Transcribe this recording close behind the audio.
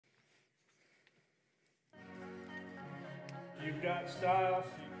You've got style.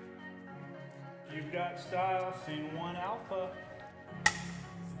 You've got style. Scene 1 alpha.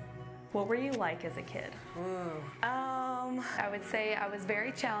 What were you like as a kid? I would say I was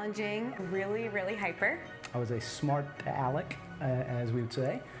very challenging, really, really hyper. I was a smart aleck, as we would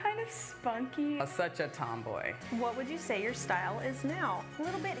say. Kind of spunky. Such a tomboy. What would you say your style is now? A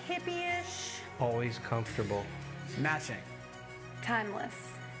little bit hippie-ish. Always comfortable. Matching. Timeless.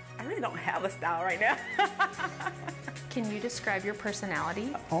 I really don't have a style right now. Can you describe your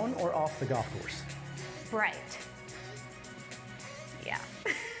personality? On or off the golf course? Bright. Yeah.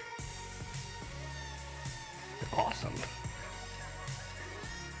 Awesome.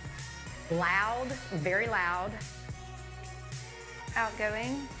 Loud, very loud.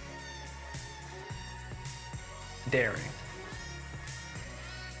 Outgoing. Daring.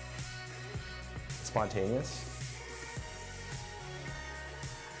 Spontaneous.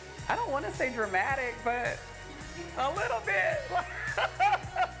 I don't want to say dramatic, but a little bit.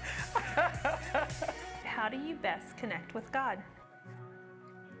 How do you best connect with God?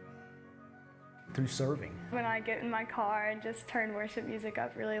 Through serving. When I get in my car and just turn worship music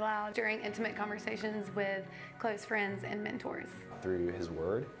up really loud. During intimate conversations with close friends and mentors. Through his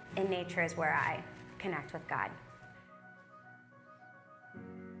word. In nature is where I connect with God.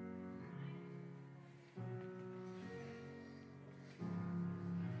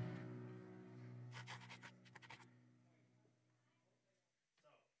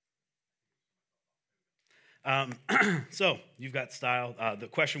 So you've got style. The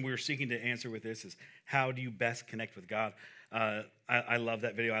question we were seeking to answer with this is, how do you best connect with God? I love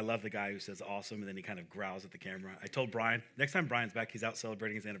that video. I love the guy who says awesome, and then he kind of growls at the camera. I told Brian, next time Brian's back, he's out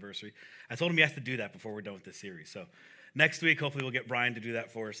celebrating his anniversary. I told him he has to do that before we're done with this series. So next week, hopefully we'll get Brian to do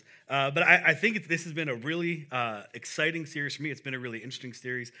that for us. But I think this has been a really exciting series for me. It's been a really interesting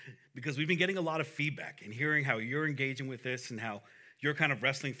series because we've been getting a lot of feedback and hearing how you're engaging with this and how you're kind of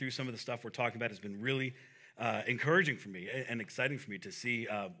wrestling through some of the stuff we're talking about has been really encouraging for me and exciting for me to see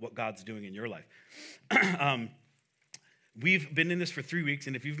what God's doing in your life. We've been in this for 3 weeks,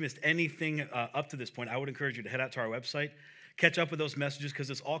 and if you've missed anything up to this point, I would encourage you to head out to our website, catch up with those messages, because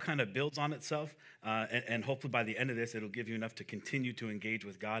this all kind of builds on itself, and hopefully by the end of this, it'll give you enough to continue to engage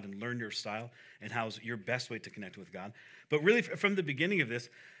with God and learn your style and how's your best way to connect with God. But really, from the beginning of this,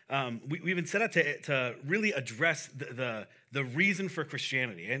 we've been set out to really address the reason for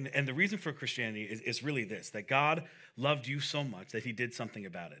Christianity. And the reason for Christianity is really this, that God loved you so much that he did something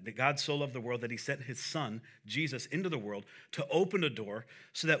about it. That God so loved the world that he sent his son, Jesus, into the world to open a door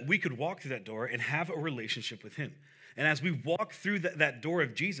so that we could walk through that door and have a relationship with him. And as we walk through that door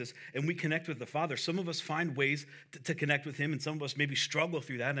of Jesus and we connect with the Father, some of us find ways to connect with him, and some of us maybe struggle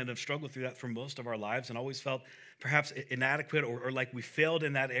through that and have struggled through that for most of our lives and always felt perhaps inadequate or like we failed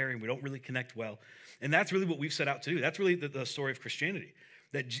in that area and we don't really connect well. And that's really what we've set out to do. That's really the story of Christianity,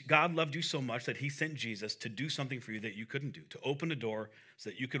 that God loved you so much that he sent Jesus to do something for you that you couldn't do, to open a door so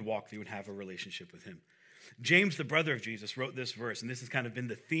that you could walk through and have a relationship with him. James, the brother of Jesus, wrote this verse, and this has kind of been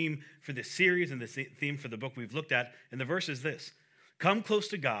the theme for this series and the theme for the book we've looked at. And the verse is this: come close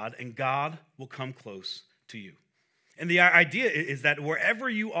to God, and God will come close to you. And the idea is that wherever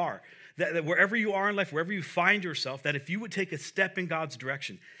you are, that wherever you are in life, wherever you find yourself, that if you would take a step in God's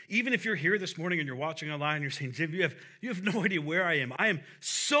direction, even if you're here this morning and you're watching online and you're saying, Jim, you have no idea where I am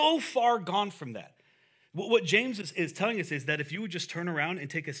so far gone from that. What James is telling us is that if you would just turn around and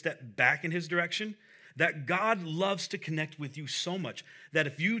take a step back in his direction, that God loves to connect with you so much that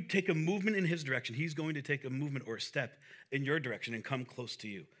if you take a movement in his direction, he's going to take a movement or a step in your direction and come close to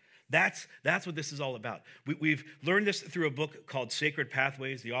you. That's what this is all about. We've learned this through a book called Sacred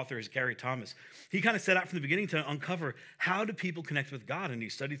Pathways. The author is Gary Thomas. He kind of set out from the beginning to uncover how do people connect with God, and he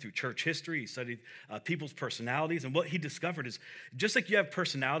studied through church history. He studied people's personalities, and what he discovered is just like you have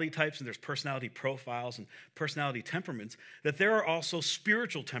personality types and there's personality profiles and personality temperaments, that there are also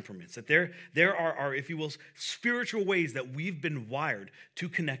spiritual temperaments, that there are, if you will, spiritual ways that we've been wired to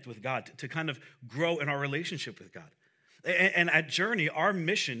connect with God, to kind of grow in our relationship with God. And at Journey, our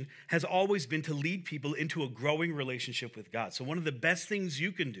mission has always been to lead people into a growing relationship with God. So one of the best things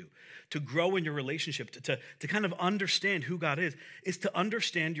you can do to grow in your relationship, to kind of understand who God is to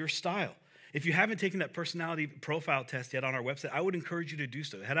understand your style. If you haven't taken that personality profile test yet on our website, I would encourage you to do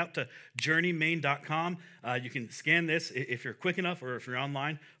so. Head out to journeymain.com. You can scan this if you're quick enough, or if you're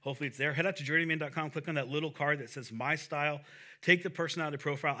online, hopefully it's there. Head out to journeymain.com, click on that little card that says My Style. take the personality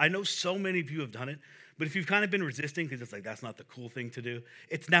profile. I know so many of you have done it, but if you've kind of been resisting because it's like, that's not the cool thing to do,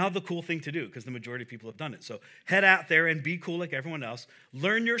 it's now the cool thing to do because the majority of people have done it. So head out there and be cool like everyone else.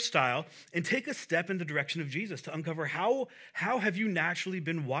 Learn your style and take a step in the direction of Jesus to uncover how have you naturally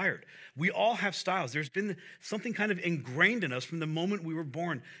been wired. We all have styles. There's been something kind of ingrained in us from the moment we were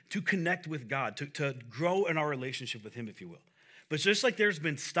born to connect with God, to grow in our relationship with him, if you will. But just like there's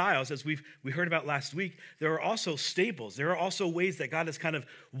been styles, as we heard about last week, there are also staples. There are also ways that God has kind of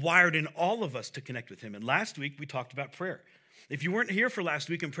wired in all of us to connect with him. And last week, we talked about prayer. If you weren't here for last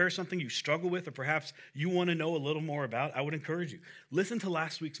week and prayer is something you struggle with or perhaps you want to know a little more about, I would encourage you. Listen to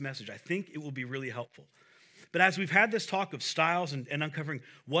last week's message. I think it will be really helpful. But as we've had this talk of styles and uncovering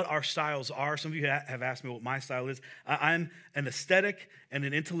what our styles are, some of you have asked me what my style is. I'm an aesthetic and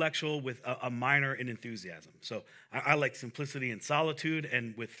an intellectual with a minor in enthusiasm. So I like simplicity and solitude,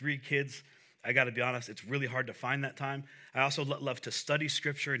 and with 3 kids, I got to be honest, it's really hard to find that time. I also love to study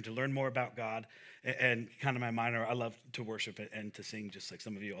scripture and to learn more about God, and kind of my minor, I love to worship and to sing just like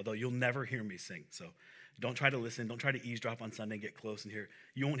some of you, although you'll never hear me sing. So don't try to listen, don't try to eavesdrop on Sunday and get close and hear.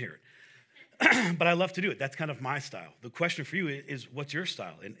 You won't hear it. But I love to do it. That's kind of my style. The question for you is what's your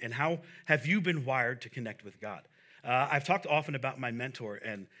style? And how have you been wired to connect with God? I've talked often about my mentor,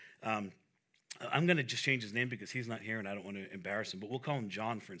 and I'm going to just change his name because he's not here and I don't want to embarrass him, but we'll call him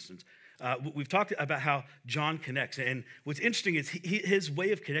John, for instance. We've talked about how John connects, and what's interesting is his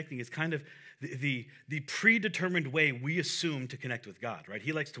way of connecting is kind of the predetermined way we assume to connect with God, right?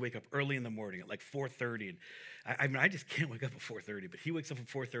 He likes to wake up early in the morning at like 4:30, and I mean, I just can't wake up at 4:30, but he wakes up at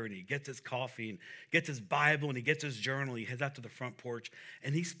 4:30, he gets his coffee and gets his Bible and he gets his journal, he heads out to the front porch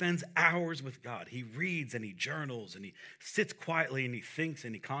and he spends hours with God. He reads and he journals and he sits quietly and he thinks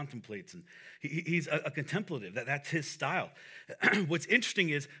and he contemplates, and he's a contemplative. That's his style. What's interesting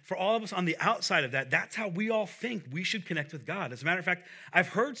is for all of us on the outside of that, that's how we all think we should connect with God. As a matter of fact, I've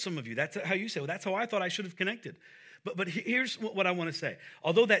heard some of you, that's how you say, well, that's how I thought I should have connected. But here's what I want to say.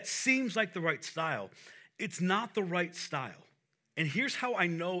 Although that seems like the right style, it's not the right style. And here's how I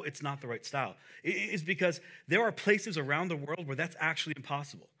know it's not the right style. It's because there are places around the world where that's actually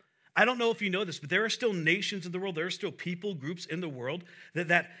impossible. I don't know if you know this, but there are still nations in the world, there are still people groups in the world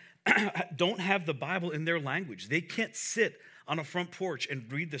that don't have the Bible in their language. They can't sit on a front porch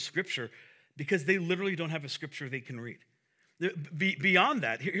and read the scripture because they literally don't have a scripture they can read. Beyond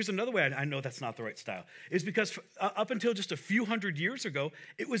that, here's another way I know that's not the right style, is because up until just a few hundred years ago,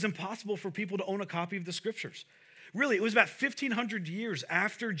 it was impossible for people to own a copy of the scriptures. Really, it was about 1,500 years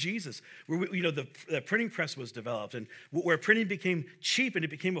after Jesus where the printing press was developed and where printing became cheap and it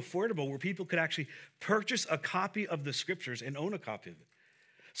became affordable, where people could actually purchase a copy of the scriptures and own a copy of it.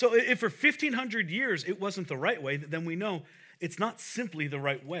 So if for 1,500 years it wasn't the right way, then we know it's not simply the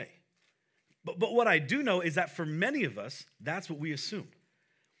right way. But what I do know is that for many of us, that's what we assume.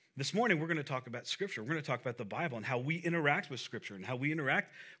 This morning, we're going to talk about Scripture. We're going to talk about the Bible and how we interact with Scripture and how we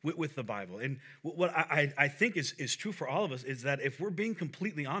interact with the Bible. And what I think is true for all of us is that if we're being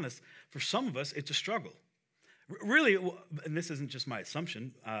completely honest, for some of us, it's a struggle. Really, and this isn't just my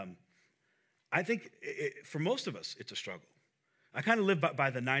assumption, I think for most of us, it's a struggle. I kind of live by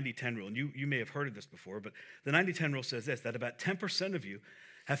the 90-10 rule, and you may have heard of this before, but the 90-10 rule says this, that about 10% of you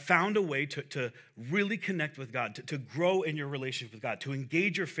have found a way to really connect with God, to grow in your relationship with God, to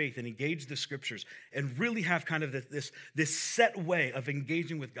engage your faith and engage the scriptures, and really have kind of this set way of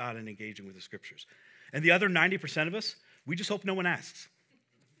engaging with God and engaging with the scriptures. And the other 90% of us, we just hope no one asks.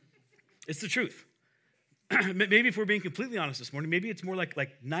 It's the truth. Maybe if we're being completely honest this morning, maybe it's more like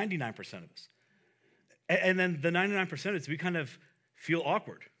 99% of us. And then the 99% is we kind of feel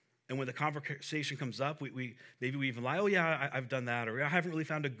awkward. And when the conversation comes up, maybe we even lie, oh yeah, I've done that, or I haven't really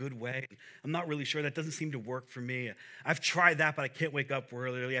found a good way. I'm not really sure, that doesn't seem to work for me. I've tried that, but I can't wake up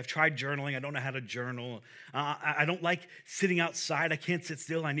early. I've tried journaling, I don't know how to journal. I don't like sitting outside, I can't sit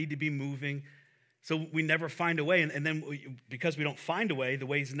still, I need to be moving. So we never find a way, and then because we don't find a way, the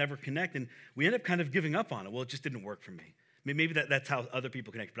ways never connect, and we end up kind of giving up on it. Well, it just didn't work for me. Maybe that's how other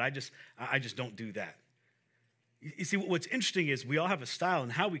people connect, but I just don't do that. You see, what's interesting is we all have a style in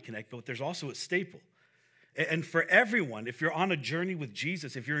how we connect, but there's also a staple. And for everyone, if you're on a journey with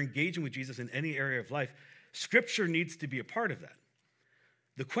Jesus, if you're engaging with Jesus in any area of life, Scripture needs to be a part of that.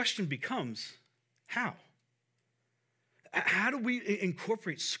 The question becomes, how? How do we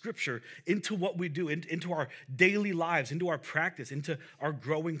incorporate Scripture into what we do, into our daily lives, into our practice, into our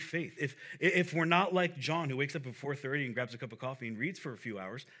growing faith? If we're not like John, who wakes up at 4:30 and grabs a cup of coffee and reads for a few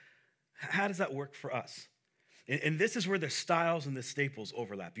hours, how does that work for us? And this is where the styles and the staples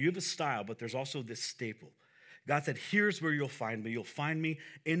overlap. You have a style, but there's also this staple. God said, here's where you'll find me. You'll find me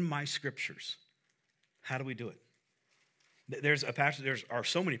in my scriptures. How do we do it? There's a passage. There are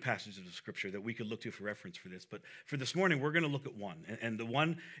so many passages of Scripture that we could look to for reference for this. But for this morning, we're going to look at one, and the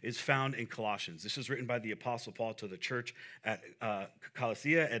one is found in Colossians. This is written by the Apostle Paul to the church at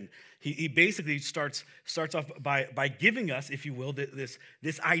Colossae, and he basically starts off by giving us, if you will, this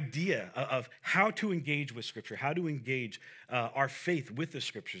idea of how to engage with Scripture, how to engage our faith with the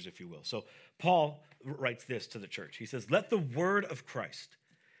Scriptures, if you will. So Paul writes this to the church. He says, "Let the word of Christ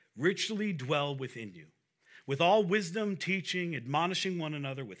richly dwell within you, with all wisdom, teaching, admonishing one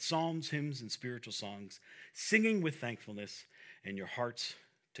another with psalms, hymns, and spiritual songs, singing with thankfulness in your hearts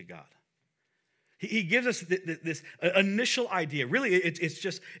to God." He gives us this initial idea. Really, it's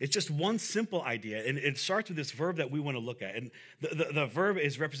just one simple idea, and it starts with this verb that we want to look at. And the verb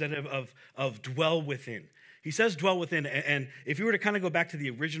is representative of dwell within. He says dwell within, and if you were to kind of go back to the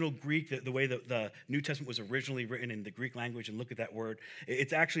original Greek, the way that the New Testament was originally written in the Greek language, and look at that word,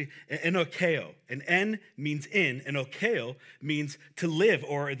 it's actually enokeo. An en means in, and okeo means to live,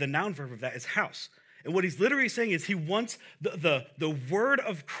 or the noun verb of that is house. And what he's literally saying is he wants the word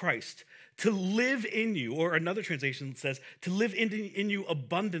of Christ to live in you, or another translation says to live in you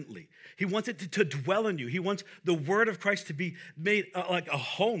abundantly. He wants it to dwell in you. He wants the word of Christ to be made like a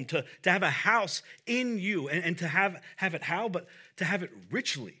home, to have a house in you, and to have it how? But to have it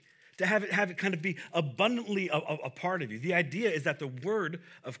richly, to have it kind of be abundantly a part of you. The idea is that the word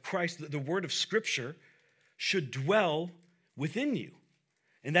of Christ, the word of Scripture, should dwell within you,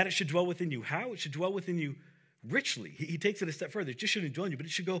 and that it should dwell within you. How? It should dwell within you richly. He takes it a step further. It just shouldn't dwell in you, but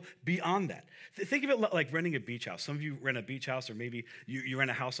it should go beyond that. Think of it like renting a beach house. Some of you rent a beach house, or maybe you rent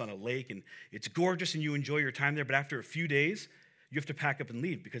a house on a lake, and it's gorgeous and you enjoy your time there, but after a few days, you have to pack up and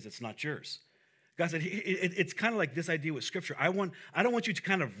leave because it's not yours. God said, it's kind of like this idea with Scripture. I don't want you to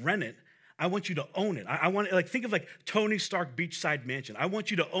kind of rent it. I want you to own it. I want, like, think of like Tony Stark beachside mansion. I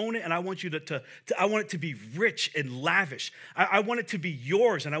want you to own it, and I want you I want it to be rich and lavish. I want it to be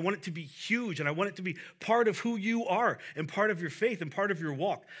yours, and I want it to be huge, and I want it to be part of who you are, and part of your faith, and part of your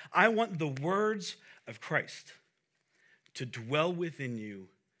walk. I want the words of Christ to dwell within you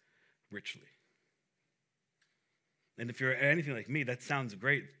richly. And if you're anything like me, that sounds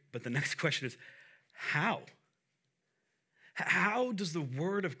great, but the next question is, how? How does the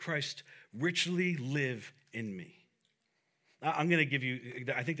word of Christ richly live in me? I'm going to give you,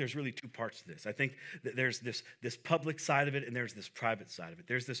 I think there's really two parts to this. I think that there's this public side of it, and there's this private side of it.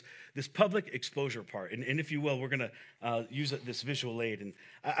 There's this public exposure part. And if you will, we're going to use this visual aid. And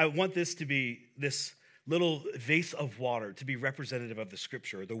I want this to be this little vase of water to be representative of the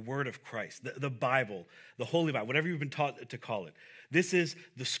Scripture, the word of Christ, the Bible, the Holy Bible, whatever you've been taught to call it. This is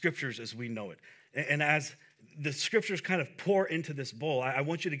the Scriptures as we know it. And as the Scriptures kind of pour into this bowl, I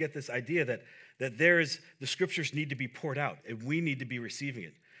want you to get this idea that the Scriptures need to be poured out, and we need to be receiving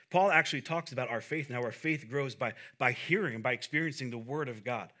it. Paul actually talks about our faith and how our faith grows by hearing and by experiencing the Word of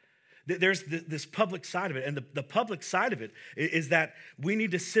God. There's this public side of it, and the public side of it is that we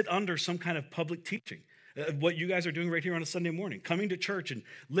need to sit under some kind of public teaching. What you guys are doing right here on a Sunday morning, coming to church and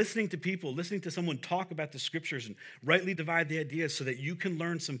listening to people, listening to someone talk about the Scriptures and rightly divide the ideas so that you can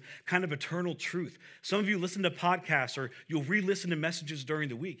learn some kind of eternal truth. Some of you listen to podcasts, or you'll re-listen to messages during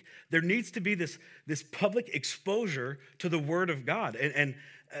the week. There needs to be this public exposure to the Word of God. And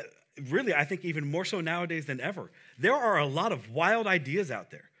really, I think even more so nowadays than ever, there are a lot of wild ideas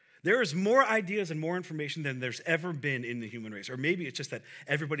out there. There is more ideas and more information than there's ever been in the human race. Or maybe it's just that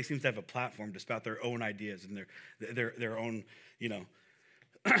everybody seems to have a platform to spout their own ideas and their own,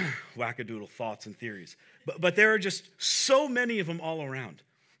 wackadoodle thoughts and theories. But there are just so many of them all around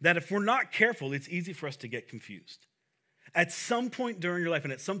that if we're not careful, it's easy for us to get confused. At some point during your life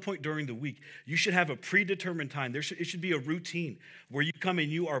and at some point during the week, you should have a predetermined time. It should be a routine where you come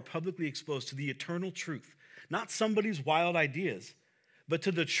and you are publicly exposed to the eternal truth, not somebody's wild ideas, but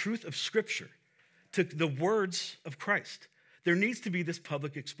to the truth of Scripture, to the words of Christ. There needs to be this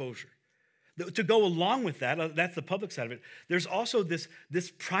public exposure. To go along with that, that's the public side of it. There's also this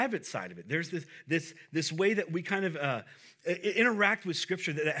private side of it. There's this way that we kind of interact with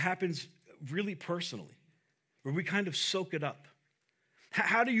Scripture that happens really personally, where we kind of soak it up.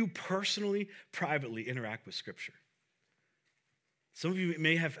 How do you personally, privately interact with Scripture? Some of you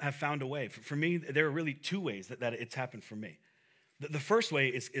may have found a way. For me, there are really two ways that it's happened for me. The first way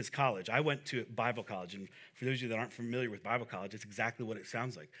is college. I went to Bible college, and for those of you that aren't familiar with Bible college, it's exactly what it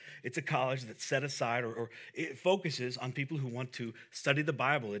sounds like. It's a college that's set aside, or it focuses on people who want to study the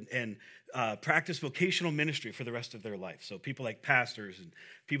Bible and practice vocational ministry for the rest of their life. So people like pastors and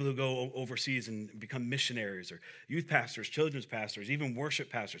people who go overseas and become missionaries, or youth pastors, children's pastors, even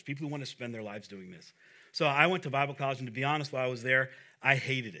worship pastors, people who want to spend their lives doing this. So I went to Bible college, and to be honest, while I was there, I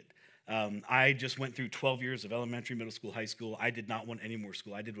hated it. I just went through 12 years of elementary, middle school, high school. I did not want any more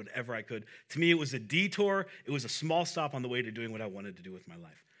school. I did whatever I could. To me, it was a detour. It was a small stop on the way to doing what I wanted to do with my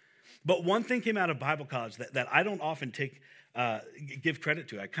life. But one thing came out of Bible college that I don't often give credit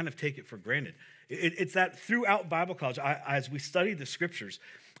to. I kind of take it for granted. It's that throughout Bible college, as we studied the scriptures,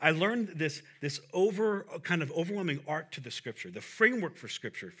 I learned this kind of overwhelming art to the scripture, the framework for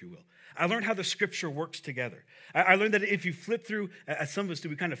scripture, if you will. I learned how the scripture works together. I learned that if you flip through, as some of us do,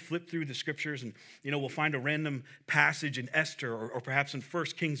 we kind of flip through the scriptures and, we'll find a random passage in Esther or perhaps in 1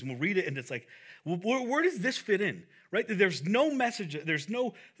 Kings, and we'll read it, and it's like, well, where does this fit in, right? There's no message, there's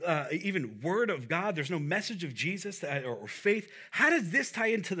no even word of God, there's no message of Jesus or faith. How does this tie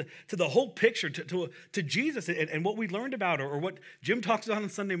into the whole picture, to Jesus and what we learned about or what Jim talks about on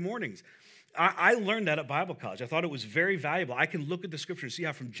Sunday mornings? I learned that at Bible college. I thought it was very valuable. I can look at the scripture and see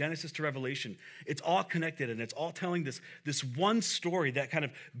how from Genesis to Revelation, it's all connected and it's all telling this one story that kind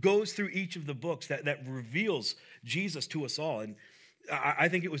of goes through each of the books that reveals Jesus to us all. And I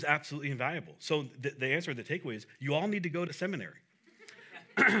think it was absolutely invaluable. So the answer, the takeaway is you all need to go to seminary.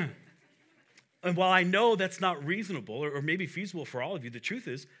 And while I know that's not reasonable or maybe feasible for all of you, the truth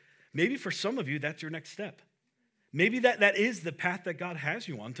is maybe for some of you, that's your next step. Maybe that is the path that God has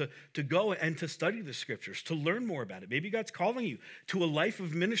you on, to go and to study the scriptures, to learn more about it. Maybe God's calling you to a life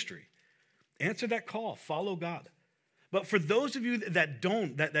of ministry. Answer that call. Follow God. But for those of you that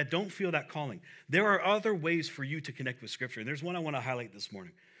don't feel that calling, there are other ways for you to connect with scripture. And there's one I want to highlight this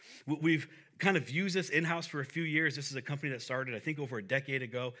morning. We've kind of used this in-house for a few years. This is a company that started, I think, over a decade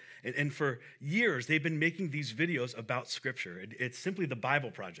ago. And for years, they've been making these videos about scripture. It's simply the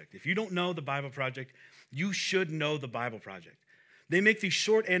Bible Project. If you don't know the Bible Project, you should know the Bible Project. They make these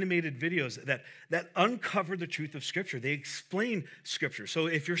short animated videos that uncover the truth of Scripture. They explain Scripture. So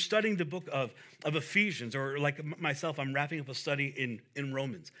if you're studying the book of Ephesians, or like myself, I'm wrapping up a study in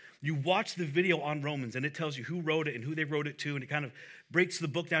Romans, you watch the video on Romans, and it tells you who wrote it and who they wrote it to, and it kind of breaks the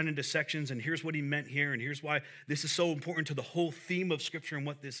book down into sections, and here's what he meant here, and here's why this is so important to the whole theme of Scripture and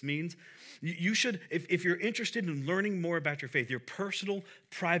what this means. You should, if you're interested in learning more about your faith, your personal,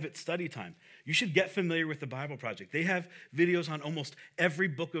 private study time, you should get familiar with the Bible Project. They have videos on almost every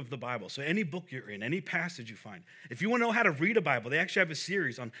book of the Bible. So any book you're in, any passage you find. If you want to know how to read a Bible, they actually have a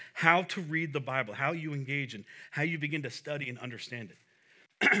series on how to read the Bible, how you engage and how you begin to study and understand it.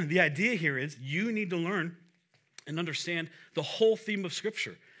 The idea here is you need to learn and understand the whole theme of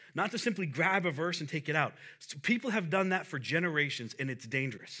Scripture, not to simply grab a verse and take it out. So people have done that for generations, and it's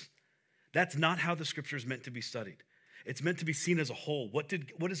dangerous. That's not how the Scripture is meant to be studied. It's meant to be seen as a whole. What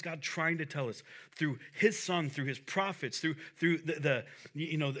is God trying to tell us through his son, through his prophets, through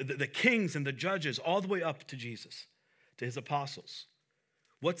the kings and the judges, all the way up to Jesus, to his apostles?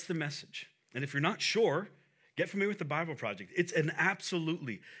 What's the message? And if you're not sure, get familiar with the Bible Project. It's an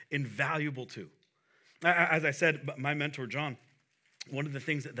absolutely invaluable tool. As I said, my mentor, John, one of the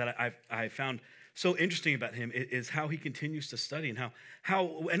things that I found so interesting about him is how he continues to study, and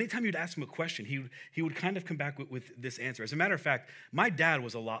how anytime you'd ask him a question, he would kind of come back with this answer. As a matter of fact, my dad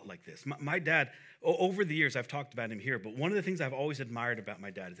was a lot like this. My dad, over the years, I've talked about him here, but one of the things I've always admired about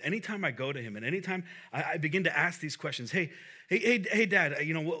my dad is anytime I go to him and anytime I begin to ask these questions, hey, Dad,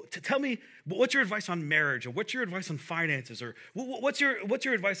 tell me, what's your advice on marriage, or what's your advice on finances, or what's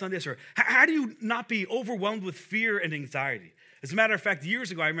your advice on this, or how do you not be overwhelmed with fear and anxiety? As a matter of fact, years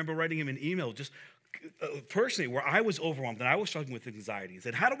ago, I remember writing him an email just personally where I was overwhelmed and I was struggling with anxiety. He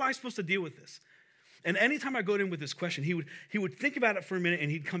said, how am I supposed to deal with this? And anytime I go to him with this question, he would think about it for a minute and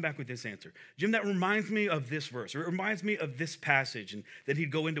he'd come back with this answer. Jim, that reminds me of this verse, or it reminds me of this passage, and then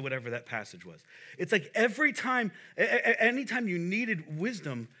he'd go into whatever that passage was. It's like anytime you needed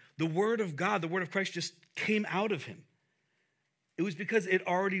wisdom, the word of God, the word of Christ just came out of him. It was because it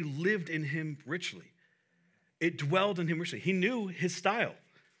already lived in him richly. It dwelled in him richly. He knew his style.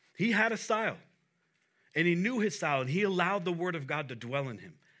 He had a style. And he knew his style, and he allowed the word of God to dwell in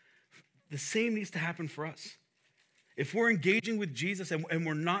him. The same needs to happen for us. If we're engaging with Jesus and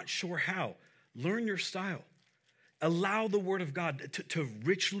we're not sure how, learn your style. Allow the word of God to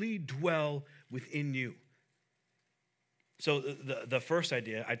richly dwell within you. So the first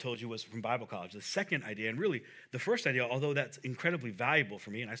idea I told you was from Bible college. The second idea, and really the first idea, although that's incredibly valuable for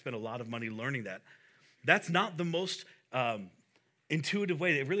me, and I spent a lot of money learning that, that's not the most intuitive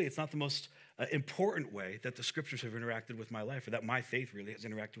way. It's not the most important way that the scriptures have interacted with my life, or that my faith really has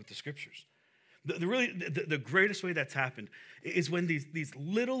interacted with the scriptures. The greatest way that's happened is when these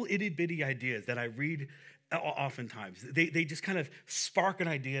little itty-bitty ideas that I read oftentimes, they just kind of spark an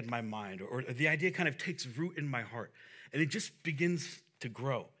idea in my mind, or the idea kind of takes root in my heart, and it just begins to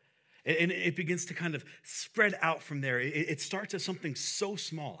grow. And it begins to kind of spread out from there. It starts as something so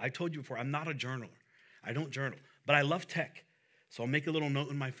small. I told you before, I'm not a journaler. I don't journal, but I love tech. So I'll make a little note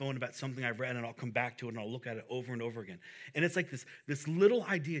in my phone about something I've read, and I'll come back to it, and I'll look at it over and over again. And it's like this little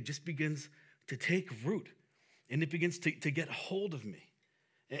idea just begins to take root, and it begins to get a hold of me.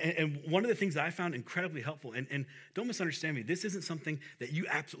 And one of the things that I found incredibly helpful, and don't misunderstand me, this isn't something that you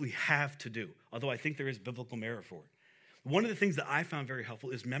absolutely have to do, although I think there is biblical merit for it. One of the things that I found very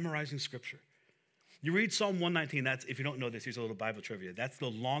helpful is memorizing scripture. You read Psalm 119, that's, if you don't know this, here's a little Bible trivia. That's the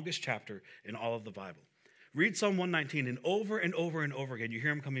longest chapter in all of the Bible. Read Psalm 119, and over and over and over again, you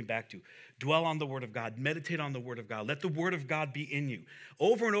hear him coming back to dwell on the word of God, meditate on the word of God, let the word of God be in you.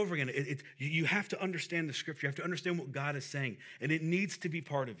 Over and over again, you have to understand the scripture. You have to understand what God is saying, and it needs to be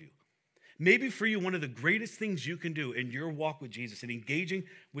part of you. Maybe for you, one of the greatest things you can do in your walk with Jesus and engaging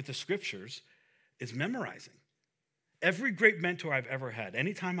with the scriptures is memorizing. Every great mentor I've ever had,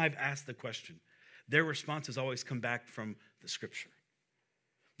 anytime I've asked the question, their response has always come back from the scripture.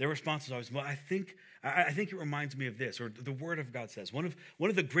 Their response is always, well, I think it reminds me of this, or the Word of God says. One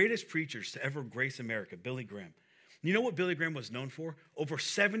of the greatest preachers to ever grace America, Billy Graham. You know what Billy Graham was known for? Over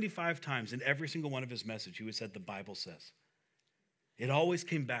 75 times in every single one of his messages, he would said, the Bible says. It always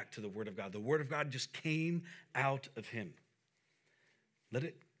came back to the Word of God. The Word of God just came out of him. Let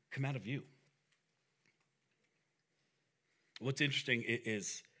it come out of you. What's interesting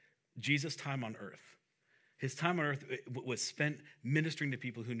is Jesus' time on earth. His time on earth was spent ministering to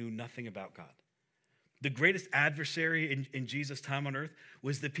people who knew nothing about God. The greatest adversary in Jesus' time on earth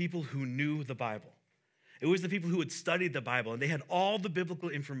was the people who knew the Bible. It was the people who had studied the Bible, and they had all the biblical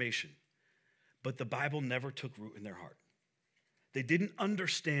information, but the Bible never took root in their heart. They didn't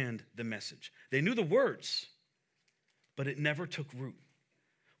understand the message. They knew the words, but it never took root.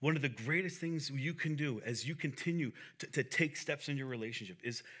 One of the greatest things you can do as you continue to take steps in your relationship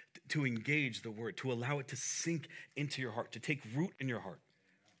is to engage the word, to allow it to sink into your heart, to take root in your heart,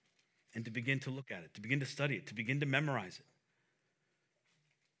 and to begin to look at it, to begin to study it, to begin to memorize it.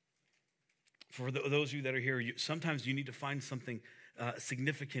 For those of you that are here, sometimes you need to find something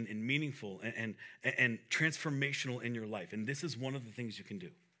significant and meaningful and transformational in your life. And this is one of the things you can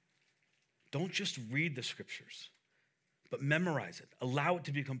do. Don't just read the scriptures, but memorize it. Allow it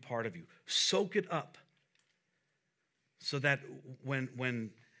to become part of you. Soak it up so that when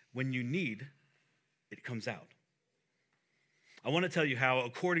you need, it comes out. I want to tell you how,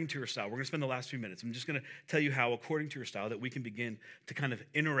 according to your style, we're going to spend the last few minutes. I'm just going to tell you how, according to your style, that we can begin to kind of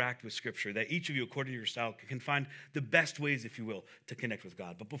interact with Scripture, that each of you, according to your style, can find the best ways, if you will, to connect with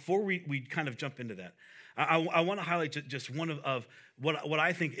God. But before we kind of jump into that, I want to highlight just one of what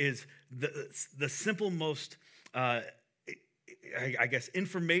I think is the simple, most I guess,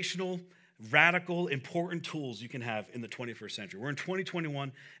 informational, radical, important tools you can have in the 21st century. We're in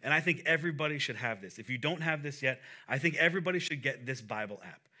 2021, and I think everybody should have this. If you don't have this yet, I think everybody should get this Bible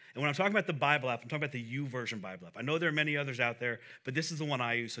app. And when I'm talking about the Bible app, I'm talking about the YouVersion Bible app. I know there are many others out there, but this is the one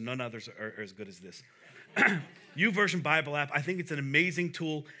I use, so none others are as good as this. YouVersion Bible app, I think it's an amazing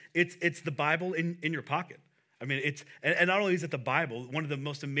tool. It's the Bible in your pocket. I mean, and not only is it the Bible, one of the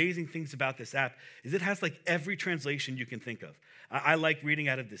most amazing things about this app is it has like every translation you can think of. I like reading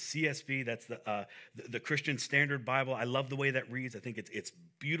out of the CSB, that's the Christian Standard Bible. I love the way that reads. I think it's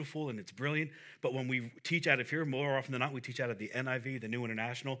beautiful and it's brilliant. But when we teach out of here, more often than not, we teach out of the NIV, the New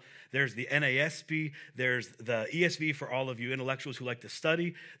International. There's the NASB. There's the ESV for all of you intellectuals who like to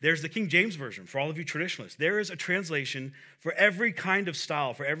study. There's the King James Version for all of you traditionalists. There is a translation for every kind of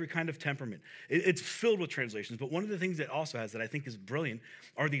style, for every kind of temperament. It's filled with translations. But one of the things it also has that I think is brilliant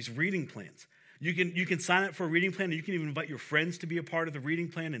are these reading plans. You can sign up for a reading plan, and you can even invite your friends to be a part of the reading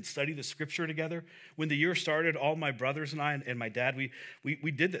plan and study the scripture together. When the year started, all my brothers and I and my dad,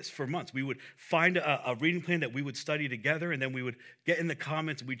 we did this for months. We would find a reading plan that we would study together, and then we would get in the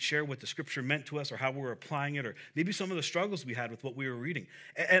comments and we'd share what the scripture meant to us or how we were applying it or maybe some of the struggles we had with what we were reading.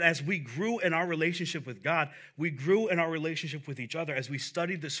 And as we grew in our relationship with God, we grew in our relationship with each other as we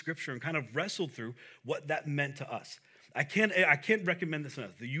studied the scripture and kind of wrestled through what that meant to us. I can't recommend this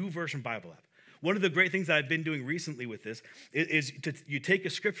enough, the YouVersion Bible app. One of the great things that I've been doing recently with this is you take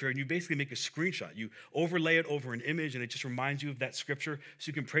a scripture and you basically make a screenshot. You overlay it over an image and it just reminds you of that scripture so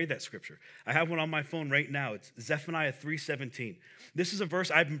you can pray that scripture. I have one on my phone right now. It's Zephaniah 3:17. This is a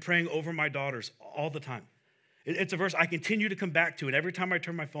verse I've been praying over my daughters all the time. It's a verse I continue to come back to, and every time I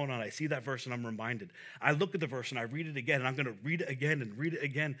turn my phone on, I see that verse and I'm reminded. I look at the verse and I read it again, and I'm going to read it again and read it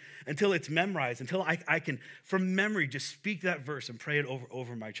again until it's memorized, until I can, from memory, just speak that verse and pray it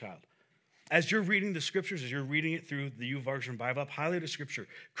over my child. As you're reading the scriptures, as you're reading it through the YouVersion Bible app, highlight a scripture,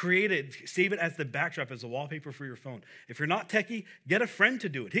 create it, save it as the backdrop, as a wallpaper for your phone. If you're not techie, get a friend to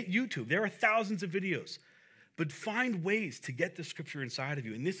do it. Hit YouTube. There are thousands of videos. But find ways to get the scripture inside of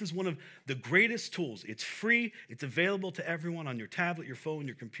you. And this is one of the greatest tools. It's free. It's available to everyone on your tablet, your phone,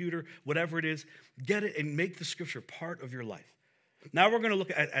 your computer, whatever it is. Get it and make the scripture part of your life. Now we're going to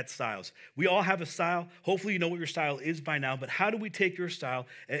look at styles. We all have a style. Hopefully you know what your style is by now, but how do we take your style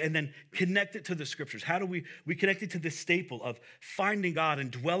and then connect it to the scriptures? How do we connect it to this staple of finding God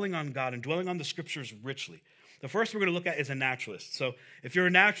and dwelling on the scriptures richly? The first we're going to look at is a naturalist. So if you're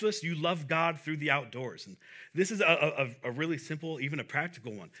a naturalist, you love God through the outdoors. And this is a really simple, even a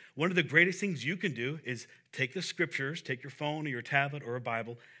practical one. One of the greatest things you can do is take the scriptures, take your phone or your tablet or a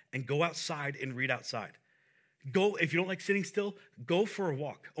Bible, and go outside and read outside. Go, if you don't like sitting still, go for a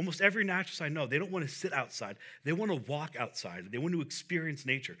walk. Almost every naturalist I know, they don't want to sit outside. They want to walk outside. They want to experience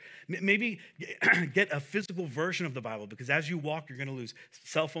nature. Maybe get a physical version of the Bible, because as you walk, you're going to lose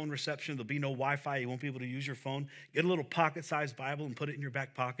cell phone reception. There'll be no Wi-Fi. You won't be able to use your phone. Get a little pocket-sized Bible and put it in your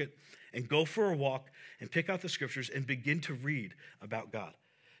back pocket and go for a walk and pick out the scriptures and begin to read about God.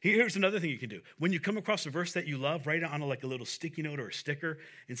 Here's another thing you can do. When you come across a verse that you love, write it on like a little sticky note or a sticker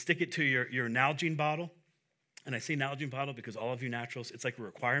and stick it to your Nalgene bottle. And I say Nalgene bottle because all of you naturalists, it's like a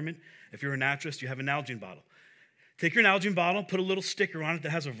requirement. If you're a naturalist, you have a Nalgene bottle. Take your Nalgene bottle, put a little sticker on it that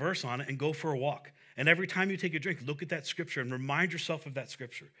has a verse on it, and go for a walk. And every time you take a drink, look at that scripture and remind yourself of that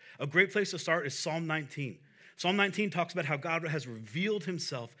scripture. A great place to start is Psalm 19. Psalm 19 talks about how God has revealed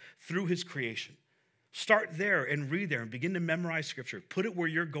himself through his creation. Start there and read there and begin to memorize scripture. Put it where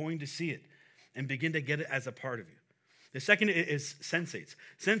you're going to see it and begin to get it as a part of you. The second is sensates.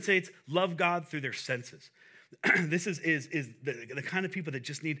 Sensates love God through their senses. This is the kind of people that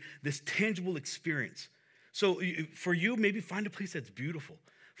just need this tangible experience. So for you, maybe find a place that's beautiful.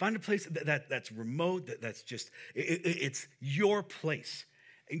 Find a place that's remote, that's just, it's your place.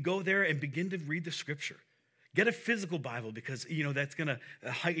 And go there and begin to read the scripture. Get a physical Bible because, that's going to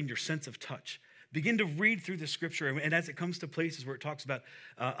heighten your sense of touch. Begin to read through the scripture. And as it comes to places where it talks about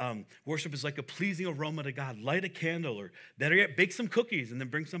worship is like a pleasing aroma to God, light a candle, or better yet, bake some cookies and then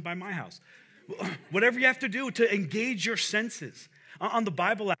bring some by my house. Whatever you have to do to engage your senses. On the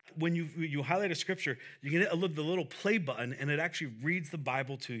Bible app, when you highlight a scripture, you can hit the little play button, and it actually reads the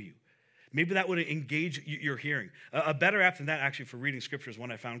Bible to you. Maybe that would engage your hearing. A better app than that, actually, for reading scripture is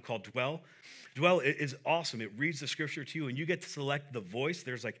one I found called Dwell. Dwell is awesome. It reads the scripture to you, and you get to select the voice.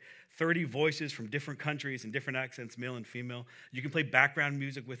 There's like 30 voices from different countries and different accents, male and female. You can play background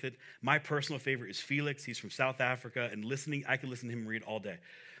music with it. My personal favorite is Felix. He's from South Africa, and I can listen to him read all day.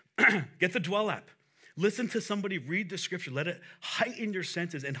 Get the Dwell app. Listen to somebody read the scripture. Let it heighten your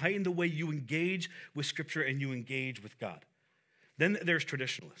senses and heighten the way you engage with scripture and you engage with God. Then there's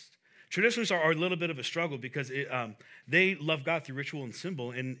traditionalists. Traditionalists are a little bit of a struggle because they love God through ritual and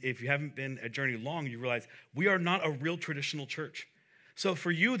symbol. And if you haven't been a journey long, you realize we are not a real traditional church. So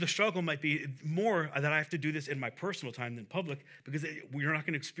for you, the struggle might be more that I have to do this in my personal time than public because you're not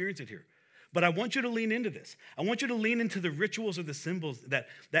going to experience it here. But I want you to lean into this. I want you to lean into the rituals or the symbols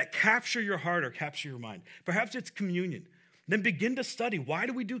that capture your heart or capture your mind. Perhaps it's communion. Then begin to study. Why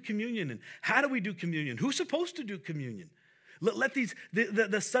do we do communion? And how do we do communion? Who's supposed to do communion? Let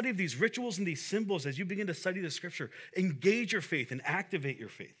the study of these rituals and these symbols, as you begin to study the scripture, engage your faith and activate your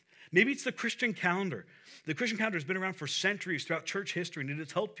faith. Maybe it's the Christian calendar. The Christian calendar has been around for centuries throughout church history, and it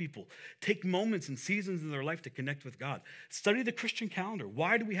has helped people take moments and seasons in their life to connect with God. Study the Christian calendar.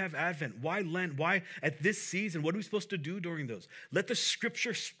 Why do we have Advent? Why Lent? Why at this season? What are we supposed to do during those? Let the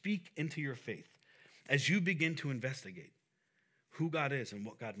scripture speak into your faith as you begin to investigate who God is and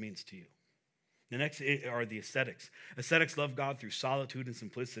what God means to you. The next are the ascetics. Ascetics love God through solitude and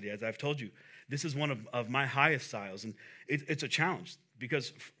simplicity. As I've told you, this is one of my highest styles, and it's a challenge.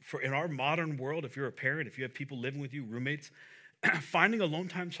 Because in our modern world, if you're a parent, if you have people living with you, roommates, finding alone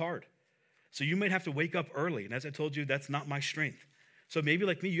time's hard. So you might have to wake up early. And as I told you, that's not my strength. So maybe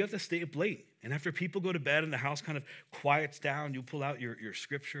like me, you have to stay up late. And after people go to bed and the house kind of quiets down, you pull out your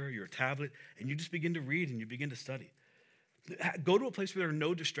scripture, your tablet, and you just begin to read and you begin to study. Go to a place where there are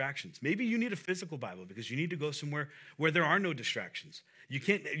no distractions. Maybe you need a physical Bible because you need to go somewhere where there are no distractions. You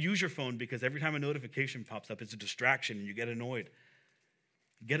can't use your phone because every time a notification pops up, it's a distraction and you get annoyed.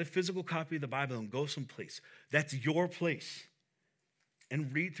 Get a physical copy of the Bible and go someplace. That's your place.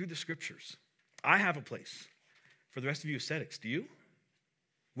 And read through the scriptures. I have a place. For the rest of you ascetics, do you?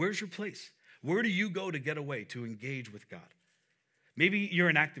 Where's your place? Where do you go to get away, to engage with God? Maybe you're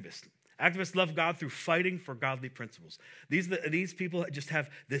an activist. Activists love God through fighting for godly principles. These people just have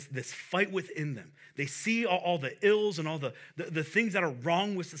this fight within them. They see all the ills and all the things that are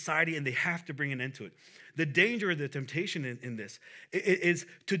wrong with society, and they have to bring an end to it. The danger, the temptation in this is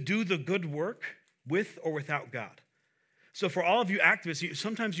to do the good work with or without God. So for all of you activists,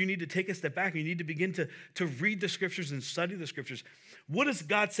 sometimes you need to take a step back and you need to begin to read the scriptures and study the scriptures. What does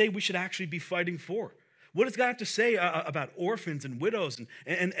God say we should actually be fighting for? What does God have to say about orphans and widows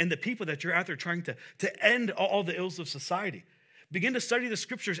and the people that you're out there trying to end all the ills of society? Begin to study the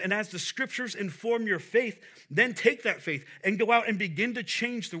scriptures, and as the scriptures inform your faith, then take that faith and go out and begin to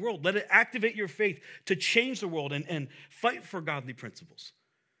change the world. Let it activate your faith to change the world and fight for godly principles.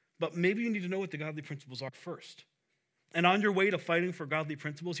 But maybe you need to know what the godly principles are first. And on your way to fighting for godly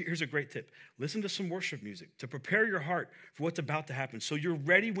principles, here's a great tip. Listen to some worship music to prepare your heart for what's about to happen so you're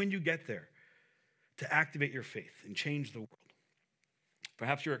ready when you get there to activate your faith and change the world.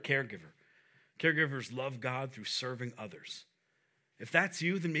 Perhaps you're a caregiver. Caregivers love God through serving others. If that's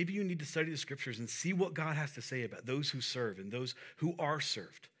you, then maybe you need to study the scriptures and see what God has to say about those who serve and those who are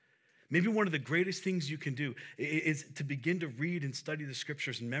served. Maybe one of the greatest things you can do is to begin to read and study the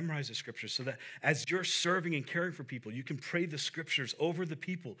scriptures and memorize the scriptures so that as you're serving and caring for people, you can pray the scriptures over the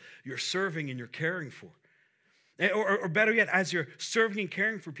people you're serving and you're caring for. Or better yet, as you're serving and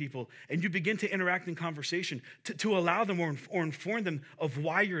caring for people and you begin to interact in conversation to allow them or inform them of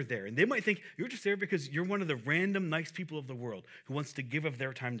why you're there. And they might think you're just there because you're one of the random nice people of the world who wants to give of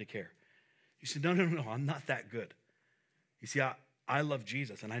their time to care. You say, no, I'm not that good. You see, I love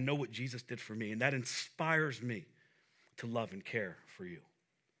Jesus and I know what Jesus did for me, and that inspires me to love and care for you.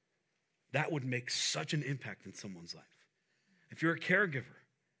 That would make such an impact in someone's life. If you're a caregiver,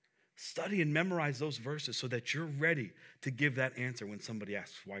 study and memorize those verses so that you're ready to give that answer when somebody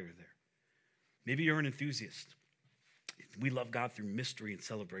asks why you're there. Maybe you're an enthusiast. We love God through mystery and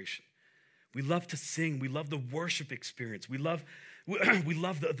celebration. We love to sing. We love the worship experience. We love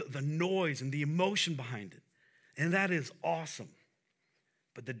the noise and the emotion behind it. And that is awesome.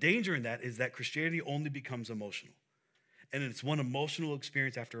 But the danger in that is that Christianity only becomes emotional. And it's one emotional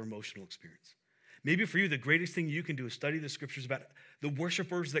experience after emotional experience. Maybe for you, the greatest thing you can do is study the scriptures about the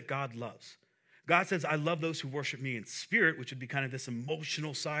worshipers that God loves. God says, I love those who worship me in spirit, which would be kind of this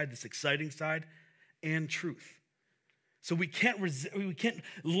emotional side, this exciting side, and truth. So we can't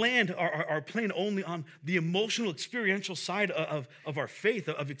land our plane only on the emotional, experiential side of our faith,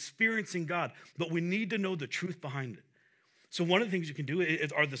 of experiencing God, but we need to know the truth behind it. So one of the things you can do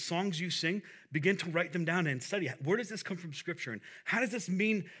are the songs you sing, begin to write them down and study. Where does this come from Scripture? And how does this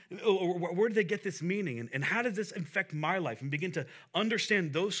mean, or where do they get this meaning? And how does this affect my life? And begin to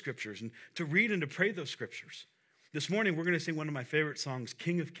understand those Scriptures and to read and to pray those Scriptures. This morning, we're going to sing one of my favorite songs,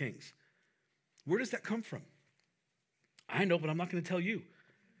 King of Kings. Where does that come from? I know, but I'm not going to tell you.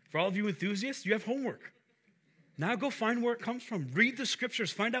 For all of you enthusiasts, you have homework. Now go find where it comes from. Read the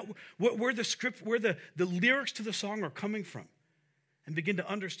scriptures. Find out where the lyrics to the song are coming from. And begin to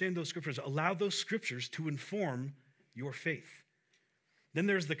understand those scriptures. Allow those scriptures to inform your faith. Then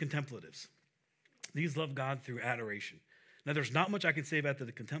there's the contemplatives. These love God through adoration. Now, there's not much I can say about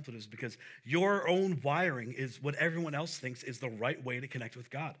the contemplatives because your own wiring is what everyone else thinks is the right way to connect with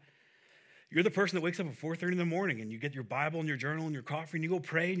God. You're the person that wakes up at 4:30 in the morning and you get your Bible and your journal and your coffee and you go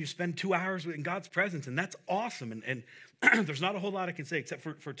pray and you spend 2 hours in God's presence, and that's awesome. And there's not a whole lot I can say except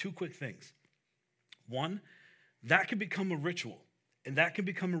for two quick things. One, that can become a ritual and that can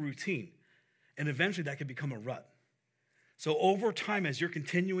become a routine, and eventually that can become a rut. So over time, as you're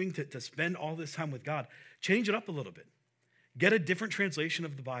continuing to spend all this time with God, change it up a little bit. Get a different translation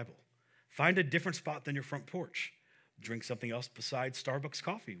of the Bible. Find a different spot than your front porch. Drink something else besides Starbucks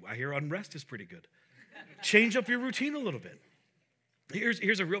coffee. I hear unrest is pretty good. Change up your routine a little bit.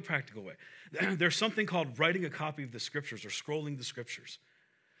 Here's a real practical way. There's something called writing a copy of the scriptures or scrolling the scriptures.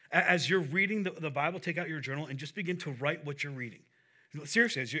 As you're reading the Bible, take out your journal and just begin to write what you're reading.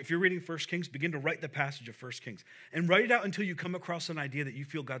 Seriously, if you're reading 1 Kings, begin to write the passage of 1 Kings. And write it out until you come across an idea that you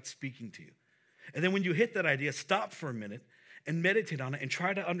feel God's speaking to you. And then when you hit that idea, stop for a minute and meditate on it and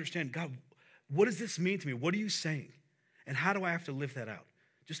try to understand, God, what does this mean to me? What are you saying? And how do I have to live that out?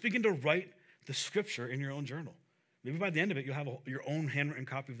 Just begin to write the scripture in your own journal. Maybe by the end of it, you'll have your own handwritten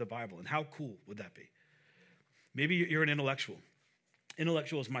copy of the Bible. And how cool would that be? Maybe you're an intellectual.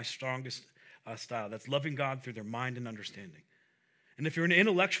 Intellectual is my strongest style. That's loving God through their mind and understanding. And if you're an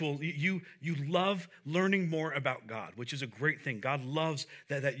intellectual, you love learning more about God, which is a great thing. God loves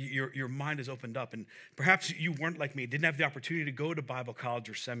that your mind is opened up. And perhaps you weren't like me, didn't have the opportunity to go to Bible college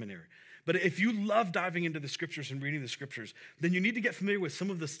or seminary. But if you love diving into the scriptures and reading the scriptures, then you need to get familiar with some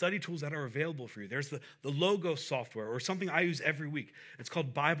of the study tools that are available for you. There's the Logos software, or something I use every week. It's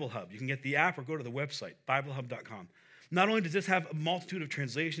called Bible Hub. You can get the app or go to the website, biblehub.com. Not only does this have a multitude of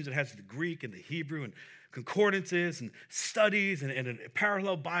translations, it has the Greek and the Hebrew and concordances and studies and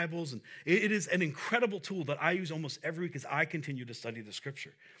parallel Bibles. And it is an incredible tool that I use almost every week as I continue to study the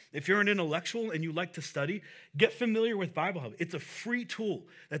scripture. If you're an intellectual and you like to study, get familiar with Bible Hub. It's a free tool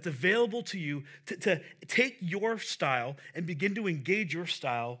that's available to you to take your style and begin to engage your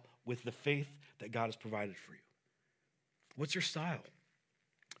style with the faith that God has provided for you. What's your style?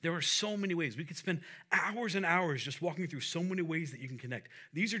 There are so many ways. We could spend hours and hours just walking through so many ways that you can connect.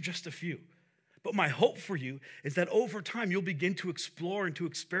 These are just a few. But my hope for you is that over time, you'll begin to explore and to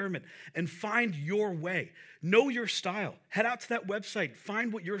experiment and find your way. Know your style. Head out to that website,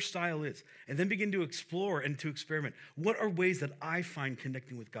 find what your style is, and then begin to explore and to experiment. What are ways that I find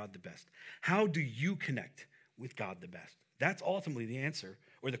connecting with God the best? How do you connect with God the best? That's ultimately the answer,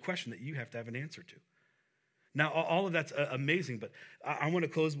 or the question that you have to have an answer to. Now, all of that's amazing, but I want to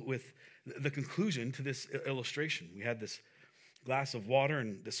close with the conclusion to this illustration. We had this glass of water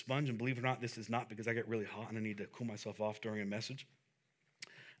and the sponge, and believe it or not, this is not because I get really hot and I need to cool myself off during a message.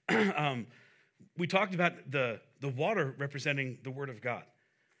 We talked about the water representing the Word of God.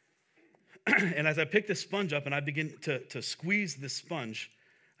 And as I pick this sponge up and I begin to squeeze this sponge,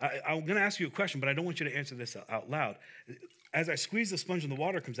 I'm going to ask you a question, but I don't want you to answer this out loud. As I squeeze the sponge and the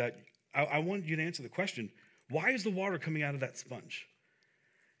water comes out, I want you to answer the question, why is the water coming out of that sponge?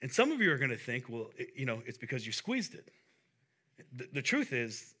 And some of you are going to think, well, it's because you squeezed it. The truth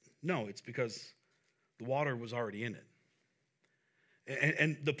is, no, it's because the water was already in it.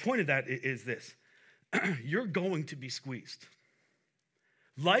 And the point of that is this. You're going to be squeezed.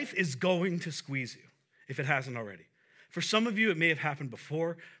 Life is going to squeeze you, if it hasn't already. For some of you, it may have happened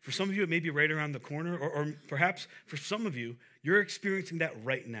before. For some of you, it may be right around the corner. Or perhaps for some of you, you're experiencing that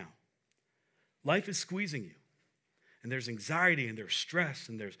right now. Life is squeezing you. And there's anxiety, and there's stress,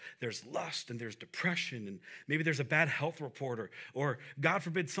 and there's lust, and there's depression, and maybe there's a bad health report, or God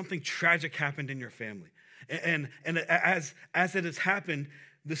forbid, something tragic happened in your family. And as it has happened,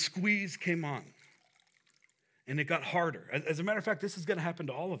 the squeeze came on, and it got harder. As a matter of fact, this is going to happen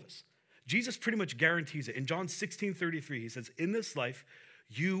to all of us. Jesus pretty much guarantees it. In John 16:33, he says, in this life,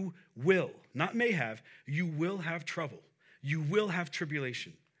 you will, not may have, you will have trouble. You will have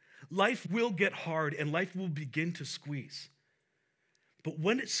tribulation. Life will get hard and life will begin to squeeze. But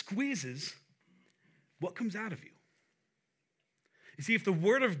when it squeezes, what comes out of you? You see, if the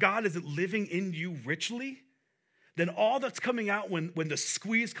Word of God isn't living in you richly, then all that's coming out when the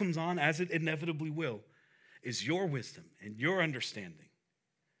squeeze comes on, as it inevitably will, is your wisdom and your understanding.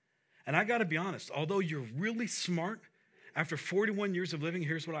 And I got to be honest, although you're really smart, after 41 years of living,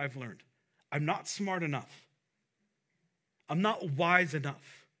 here's what I've learned. I'm not smart enough. I'm not wise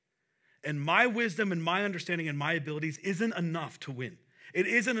enough. And my wisdom and my understanding and my abilities isn't enough to win. It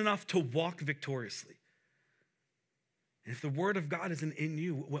isn't enough to walk victoriously. And if the Word of God isn't in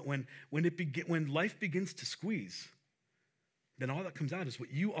you, when life begins to squeeze, then all that comes out is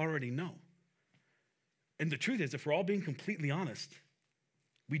what you already know. And the truth is, if we're all being completely honest,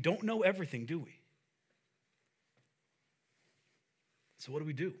 we don't know everything, do we? So what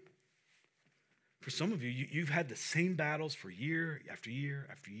do? For some of you, you've had the same battles for year after year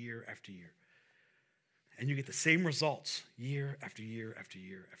after year after year. And you get the same results year after year after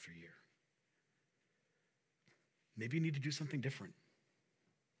year after year. Maybe you need to do something different.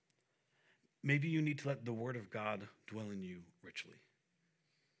 Maybe you need to let the Word of God dwell in you richly.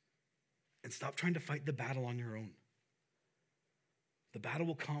 And stop trying to fight the battle on your own. The battle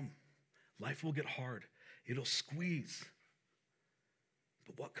will come. Life will get hard. It'll squeeze.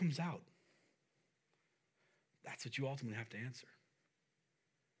 But what comes out? That's what you ultimately have to answer.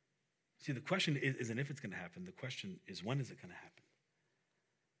 See, the question isn't if it's going to happen. The question is, when is it going to happen?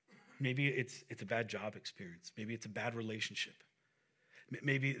 Maybe it's a bad job experience. Maybe it's a bad relationship.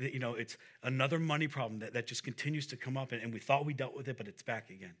 Maybe it's another money problem that just continues to come up, and we thought we dealt with it, but it's back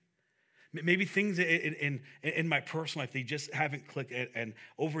again. Maybe things in my personal life, they just haven't clicked, and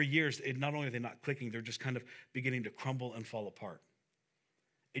over years, not only are they not clicking, they're just kind of beginning to crumble and fall apart.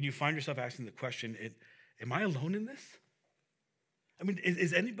 And you find yourself asking the question, am I alone in this? I mean,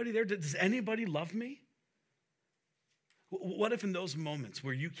 is anybody there? Does anybody love me? What if in those moments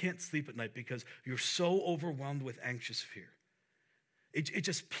where you can't sleep at night because you're so overwhelmed with anxious fear, it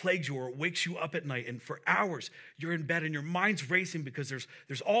just plagues you, or it wakes you up at night, and for hours you're in bed and your mind's racing because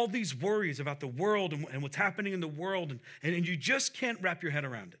there's all these worries about the world and what's happening in the world, and you just can't wrap your head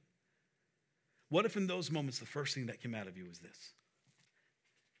around it? What if in those moments the first thing that came out of you was this?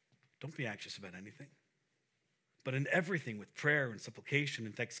 Don't be anxious about anything, but in everything with prayer and supplication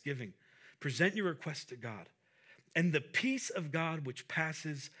and thanksgiving, present your requests to God. And the peace of God, which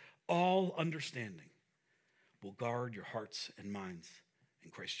passes all understanding, will guard your hearts and minds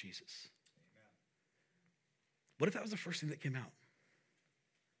in Christ Jesus. Amen. What if that was the first thing that came out?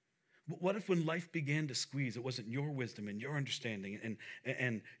 What if when life began to squeeze, it wasn't your wisdom and your understanding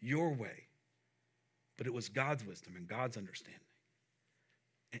and your way, but it was God's wisdom and God's understanding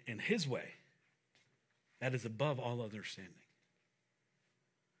and his way that is above all understanding?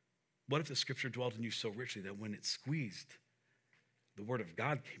 What if the scripture dwelled in you so richly that when it squeezed, the word of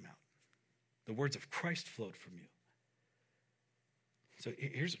God came out? The words of Christ flowed from you. So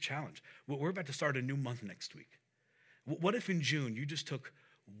here's a challenge. We're about to start a new month next week. What if in June you just took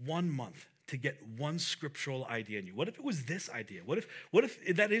 1 month to get one scriptural idea in you? What if it was this idea? What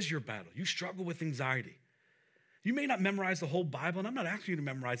if that is your battle? You struggle with anxiety. You may not memorize the whole Bible, and I'm not asking you to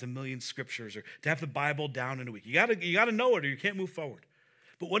memorize 1,000,000 scriptures or to have the Bible down in a week. You gotta know it or you can't move forward.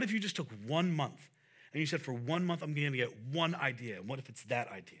 But what if you just took 1 month and you said, for 1 month, I'm going to get one idea. And what if it's that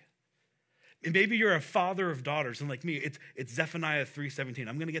idea? And maybe you're a father of daughters, and like me, it's Zephaniah 3:17.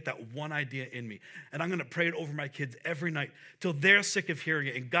 I'm going to get that one idea in me, and I'm going to pray it over my kids every night till they're sick of hearing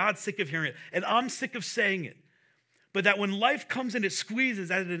it, and God's sick of hearing it, and I'm sick of saying it. But that when life comes and it squeezes,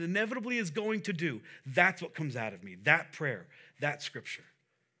 as it inevitably is going to do, that's what comes out of me, that prayer, that scripture.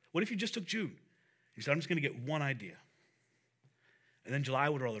 What if you just took June? You said, I'm just going to get one idea. And then July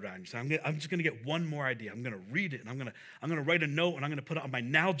would roll around. You say, I'm just going to get one more idea. I'm going to read it, and I'm going to write a note, and I'm going to put it on my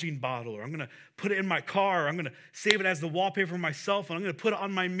Nalgene bottle, or I'm going to put it in my car, or I'm going to save it as the wallpaper on my cell phone. I'm going to put it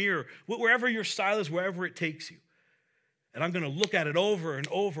on my mirror, wherever your style is, wherever it takes you. And I'm going to look at it over and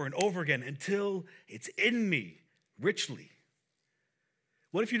over and over again until it's in me richly.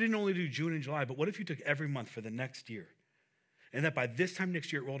 What if you didn't only do June and July, but what if you took every month for the next year? And that by this time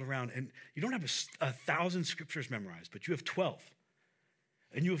next year it rolled around, and you don't have 1,000 scriptures memorized, but you have 12.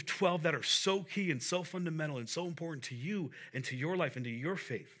 And you have 12 that are so key and so fundamental and so important to you and to your life and to your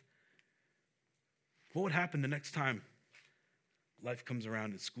faith. What would happen the next time life comes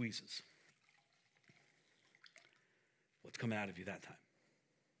around and squeezes? What's coming out of you that time?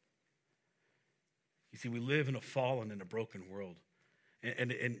 You see, we live in a fallen and a broken world.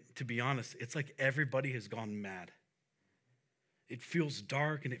 And to be honest, it's like everybody has gone mad. It feels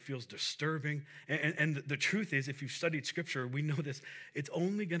dark and it feels disturbing. And the truth is, if you've studied scripture, we know this, it's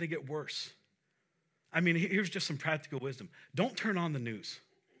only going to get worse. I mean, here's just some practical wisdom. Don't turn on the news.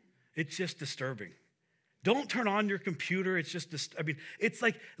 It's just disturbing. Don't turn on your computer. It's just, it's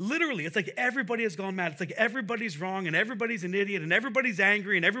like, literally, it's like everybody has gone mad. It's like everybody's wrong and everybody's an idiot and everybody's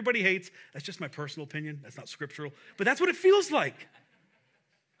angry and everybody hates. That's just my personal opinion. That's not scriptural. But that's what it feels like.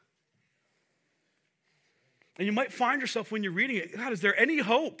 And you might find yourself when you're reading it, God, is there any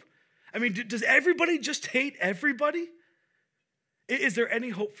hope? I mean, does everybody just hate everybody? Is there any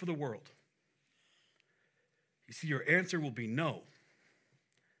hope for the world? You see, your answer will be no.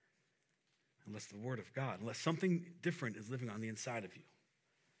 Unless the word of God, unless something different is living on the inside of you.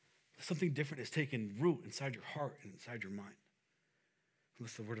 Unless something different is taking root inside your heart and inside your mind.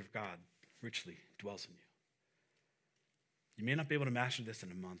 Unless the word of God richly dwells in you. You may not be able to master this in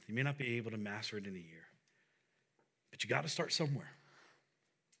a month. You may not be able to master it in a year. But you got to start somewhere.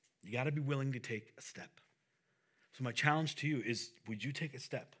 You got to be willing to take a step. So my challenge to you is, would you take a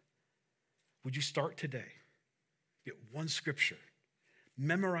step? Would you start today? Get one scripture.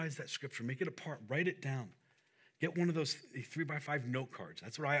 Memorize that scripture. Make it a part. Write it down. Get one of those 3x5 note cards.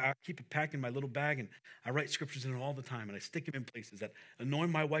 That's where I keep it packed in my little bag, and I write scriptures in it all the time, and I stick them in places that annoy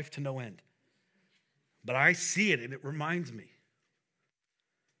my wife to no end. But I see it, and it reminds me.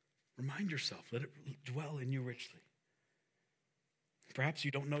 Remind yourself. Let it dwell in you richly. Perhaps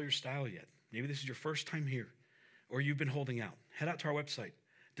you don't know your style yet. Maybe this is your first time here, or you've been holding out. Head out to our website.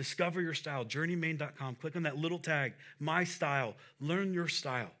 Discover your style, journeymain.com. Click on that little tag, My Style. Learn your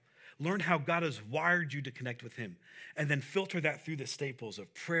style. Learn how God has wired you to connect with him. And then filter that through the staples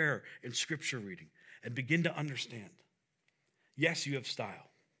of prayer and scripture reading and begin to understand. Yes, you have style,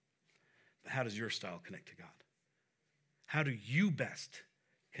 but how does your style connect to God? How do you best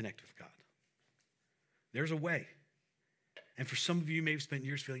connect with God? There's a way. And for some of you, you may have spent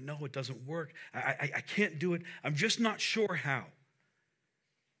years feeling, no, it doesn't work. I can't do it. I'm just not sure how.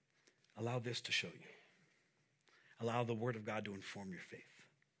 Allow this to show you. Allow the word of God to inform your faith.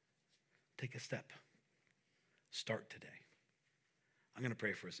 Take a step. Start today. I'm going to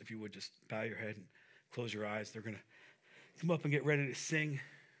pray for us. If you would just bow your head and close your eyes. They're going to come up and get ready to sing.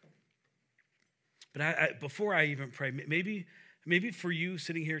 But before I even pray, maybe for you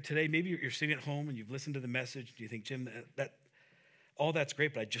sitting here today, maybe you're sitting at home and you've listened to the message. Do you think, Jim, that all that's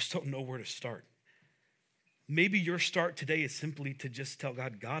great, but I just don't know where to start. Maybe your start today is simply to just tell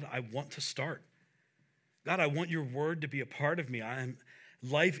God, God, I want to start. God, I want your word to be a part of me.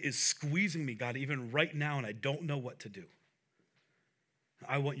 Life is squeezing me, God, even right now, and I don't know what to do.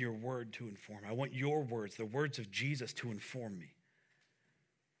 I want your word to inform. I want your words, the words of Jesus, to inform me.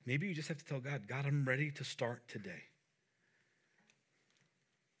 Maybe you just have to tell God, God, I'm ready to start today.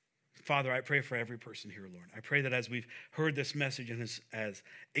 Father, I pray for every person here, Lord. I pray that as we've heard this message and as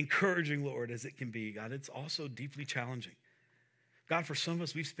encouraging, Lord, as it can be, God, it's also deeply challenging. God, for some of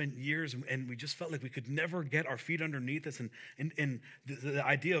us, we've spent years and we just felt like we could never get our feet underneath us and the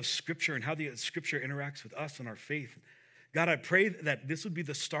idea of Scripture and how the Scripture interacts with us and our faith. God, I pray that this would be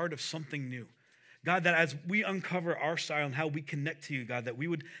the start of something new. God, that as we uncover our style and how we connect to you, God, that we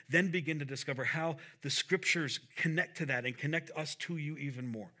would then begin to discover how the Scriptures connect to that and connect us to you even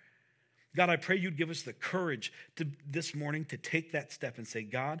more. God, I pray you'd give us the courage this morning to take that step and say,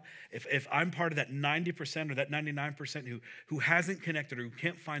 God, if I'm part of that 90% or that 99% who hasn't connected or who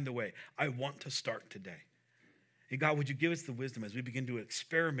can't find the way, I want to start today. And God, would you give us the wisdom as we begin to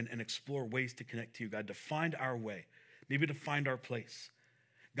experiment and explore ways to connect to you, God, to find our way, maybe to find our place.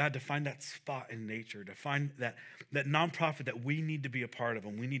 God, to find that spot in nature, to find that nonprofit that we need to be a part of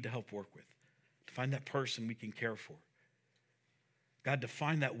and we need to help work with, to find that person we can care for. God, to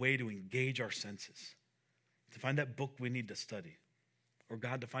find that way to engage our senses, to find that book we need to study, or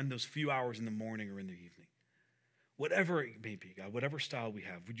God, to find those few hours in the morning or in the evening. Whatever it may be, God, whatever style we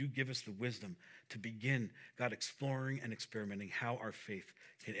have, would you give us the wisdom to begin, God, exploring and experimenting how our faith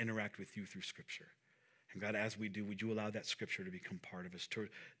can interact with you through Scripture. And God, as we do, would you allow that Scripture to become part of us, to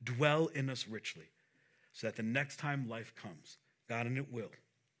dwell in us richly, so that the next time life comes, God, and it will,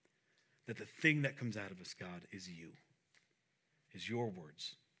 that the thing that comes out of us, God, is you. Is your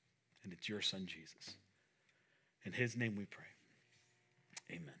words, and it's your Son, Jesus. In his name we pray.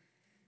 Amen.